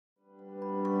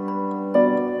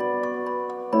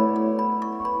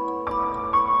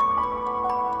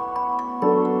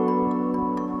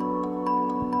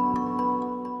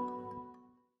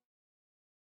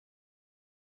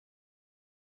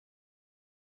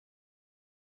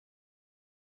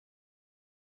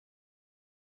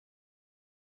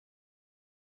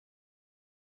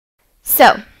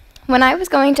So, when I was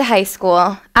going to high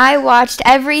school, I watched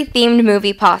every themed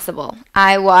movie possible.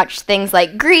 I watched things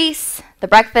like Grease, The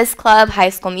Breakfast Club, High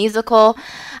School Musical.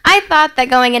 I thought that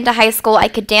going into high school I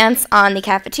could dance on the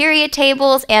cafeteria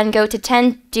tables and go to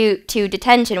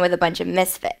detention with a bunch of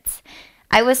misfits.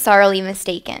 I was sorely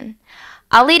mistaken.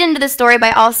 I'll lead into the story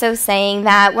by also saying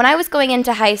that when I was going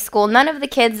into high school, none of the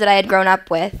kids that I had grown up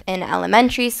with in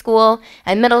elementary school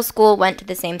and middle school went to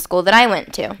the same school that I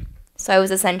went to. So I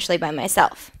was essentially by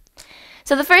myself.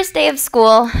 So the first day of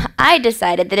school, I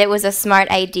decided that it was a smart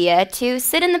idea to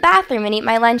sit in the bathroom and eat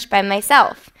my lunch by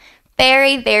myself.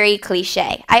 Very, very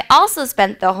cliche. I also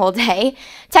spent the whole day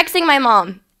texting my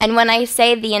mom. And when I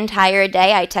say the entire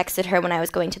day, I texted her when I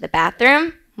was going to the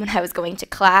bathroom, when I was going to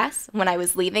class, when I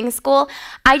was leaving school.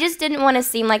 I just didn't want to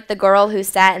seem like the girl who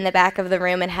sat in the back of the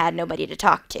room and had nobody to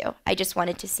talk to. I just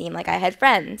wanted to seem like I had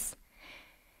friends.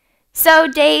 So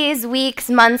days, weeks,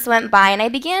 months went by, and I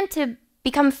began to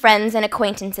become friends and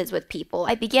acquaintances with people.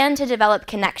 I began to develop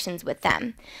connections with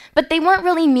them. But they weren't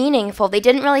really meaningful. They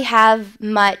didn't really have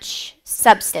much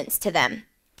substance to them.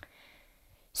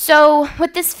 So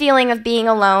with this feeling of being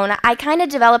alone, I kind of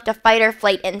developed a fight or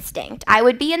flight instinct. I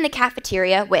would be in the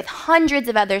cafeteria with hundreds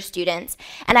of other students,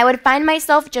 and I would find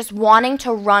myself just wanting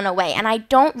to run away. And I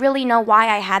don't really know why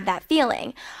I had that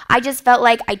feeling. I just felt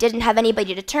like I didn't have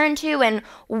anybody to turn to, and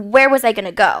where was I going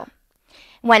to go?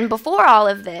 When before all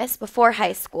of this, before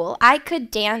high school, I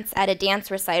could dance at a dance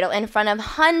recital in front of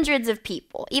hundreds of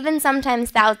people, even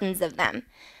sometimes thousands of them.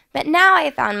 But now I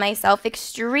found myself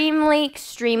extremely,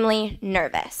 extremely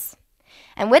nervous.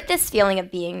 And with this feeling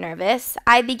of being nervous,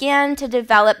 I began to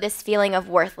develop this feeling of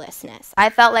worthlessness. I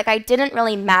felt like I didn't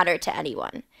really matter to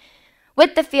anyone.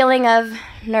 With the feeling of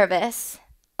nervous,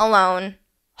 alone,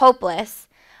 hopeless,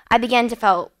 I began to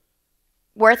feel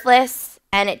worthless,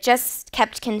 and it just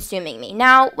kept consuming me.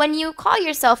 Now, when you call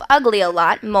yourself ugly a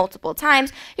lot, multiple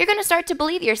times, you're going to start to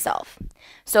believe yourself.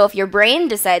 So if your brain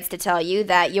decides to tell you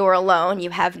that you're alone, you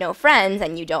have no friends,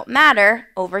 and you don't matter,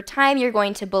 over time you're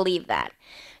going to believe that.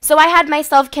 So I had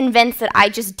myself convinced that I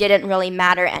just didn't really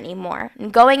matter anymore.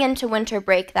 And going into winter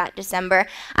break that December,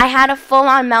 I had a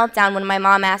full-on meltdown when my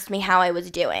mom asked me how I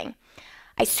was doing.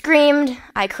 I screamed,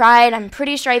 I cried, I'm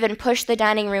pretty sure I even pushed the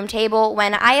dining room table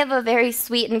when I have a very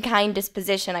sweet and kind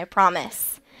disposition, I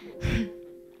promise.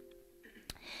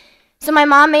 So my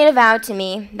mom made a vow to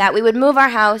me that we would move our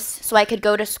house so I could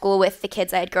go to school with the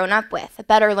kids I had grown up with, a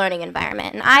better learning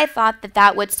environment, and I thought that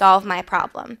that would solve my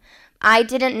problem. I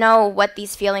didn't know what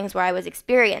these feelings were I was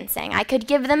experiencing. I could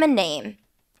give them a name,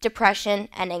 depression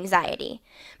and anxiety,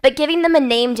 but giving them a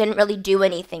name didn't really do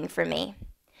anything for me.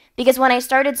 Because when I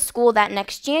started school that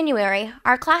next January,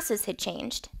 our classes had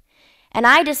changed. And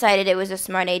I decided it was a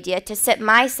smart idea to sit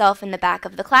myself in the back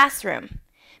of the classroom,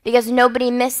 because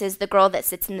nobody misses the girl that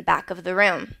sits in the back of the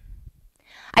room.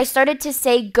 I started to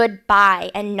say goodbye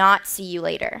and not see you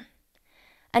later.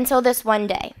 Until this one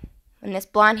day, when this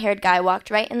blonde-haired guy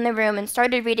walked right in the room and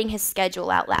started reading his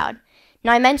schedule out loud.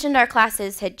 Now, I mentioned our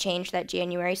classes had changed that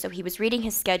January, so he was reading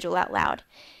his schedule out loud.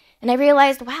 And I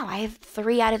realized, wow, I have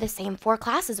 3 out of the same 4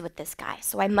 classes with this guy.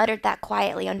 So I muttered that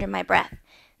quietly under my breath.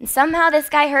 And somehow this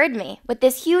guy heard me. With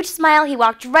this huge smile, he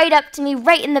walked right up to me,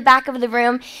 right in the back of the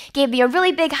room, gave me a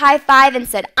really big high five and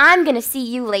said, "I'm going to see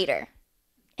you later."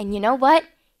 And you know what?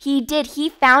 He did. He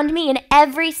found me in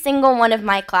every single one of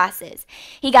my classes.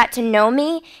 He got to know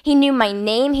me. He knew my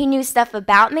name. He knew stuff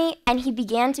about me. And he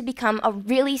began to become a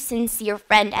really sincere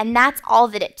friend. And that's all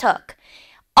that it took.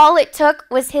 All it took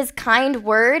was his kind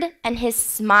word and his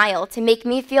smile to make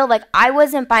me feel like I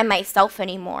wasn't by myself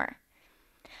anymore.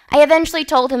 I eventually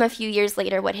told him a few years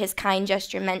later what his kind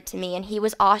gesture meant to me, and he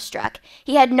was awestruck.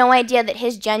 He had no idea that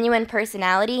his genuine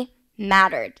personality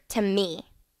mattered to me.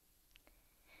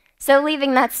 So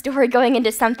leaving that story, going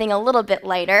into something a little bit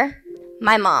lighter,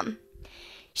 my mom.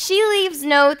 She leaves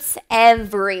notes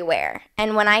everywhere,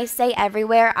 and when I say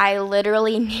everywhere, I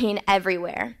literally mean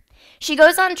everywhere. She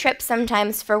goes on trips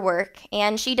sometimes for work,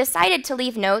 and she decided to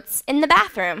leave notes in the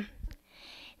bathroom.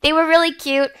 They were really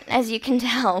cute, as you can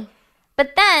tell.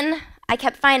 But then, I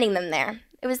kept finding them there.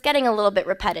 It was getting a little bit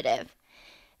repetitive.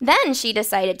 Then she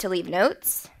decided to leave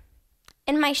notes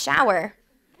in my shower.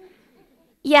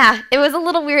 Yeah, it was a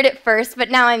little weird at first, but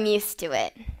now I'm used to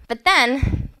it. But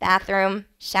then, bathroom,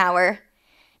 shower.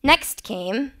 Next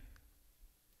came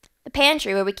the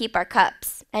pantry where we keep our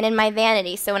cups, and in my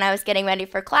vanity, so when I was getting ready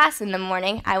for class in the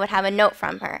morning, I would have a note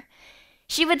from her.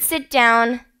 She would sit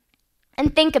down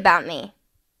and think about me.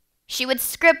 She would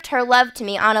script her love to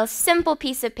me on a simple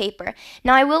piece of paper.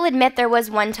 Now, I will admit there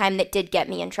was one time that did get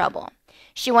me in trouble.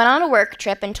 She went on a work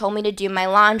trip and told me to do my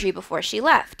laundry before she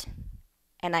left.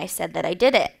 And I said that I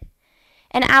did it.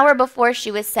 An hour before she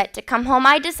was set to come home,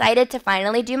 I decided to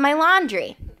finally do my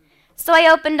laundry. So I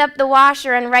opened up the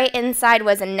washer, and right inside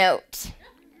was a note.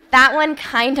 That one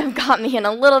kind of got me in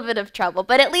a little bit of trouble,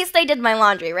 but at least I did my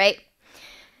laundry, right?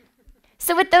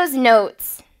 So with those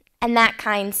notes and that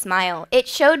kind smile, it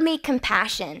showed me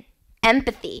compassion,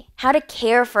 empathy, how to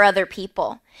care for other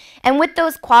people. And with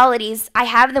those qualities, I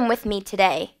have them with me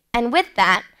today. And with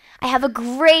that, I have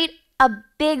a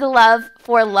big love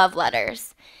for love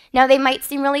letters. Now, they might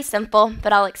seem really simple,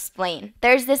 but I'll explain.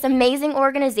 There's this amazing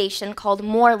organization called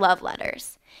More Love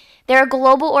Letters. They're a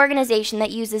global organization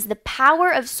that uses the power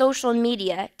of social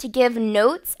media to give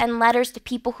notes and letters to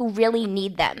people who really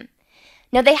need them.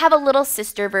 Now, they have a little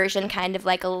sister version, kind of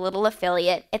like a little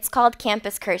affiliate. It's called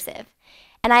Campus Cursive.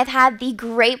 And I've had the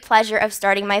great pleasure of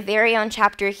starting my very own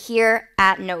chapter here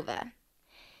at Nova.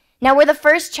 Now, we're the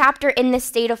first chapter in the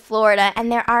state of Florida, and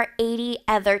there are 80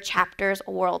 other chapters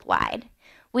worldwide.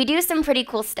 We do some pretty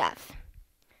cool stuff.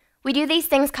 We do these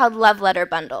things called love letter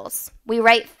bundles. We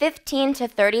write 15 to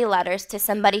 30 letters to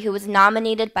somebody who was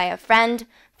nominated by a friend,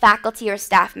 faculty, or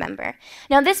staff member.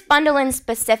 Now, this bundle in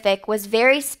specific was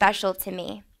very special to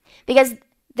me because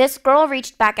this girl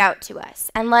reached back out to us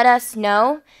and let us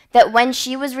know that when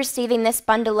she was receiving this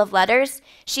bundle of letters,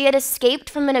 she had escaped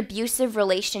from an abusive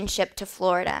relationship to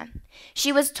Florida.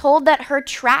 She was told that her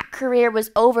track career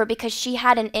was over because she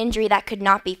had an injury that could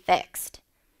not be fixed.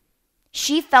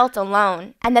 She felt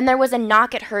alone, and then there was a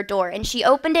knock at her door, and she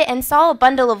opened it and saw a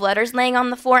bundle of letters laying on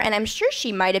the floor, and I'm sure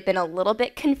she might have been a little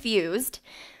bit confused.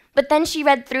 But then she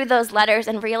read through those letters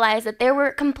and realized that there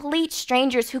were complete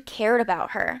strangers who cared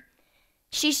about her.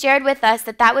 She shared with us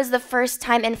that that was the first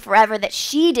time in forever that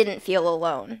she didn't feel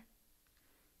alone.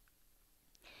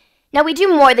 Now, we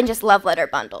do more than just love letter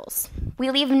bundles.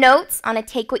 We leave notes on a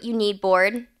take what you need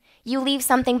board. You leave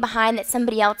something behind that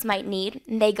somebody else might need,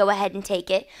 and they go ahead and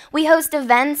take it. We host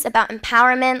events about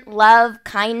empowerment, love,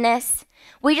 kindness.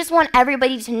 We just want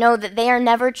everybody to know that they are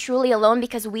never truly alone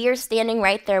because we are standing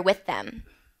right there with them.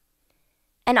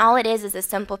 And all it is a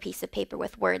simple piece of paper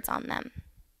with words on them.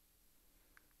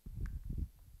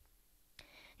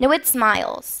 Now, it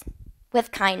smiles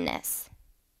with kindness,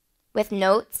 with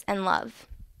notes and love.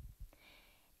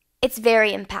 It's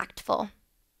very impactful.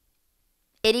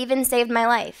 It even saved my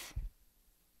life.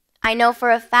 I know for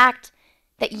a fact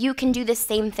that you can do the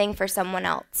same thing for someone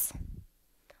else.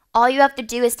 All you have to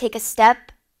do is take a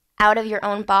step out of your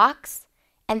own box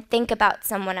and think about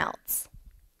someone else.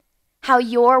 How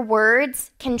your words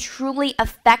can truly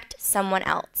affect someone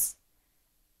else.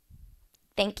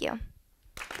 Thank you.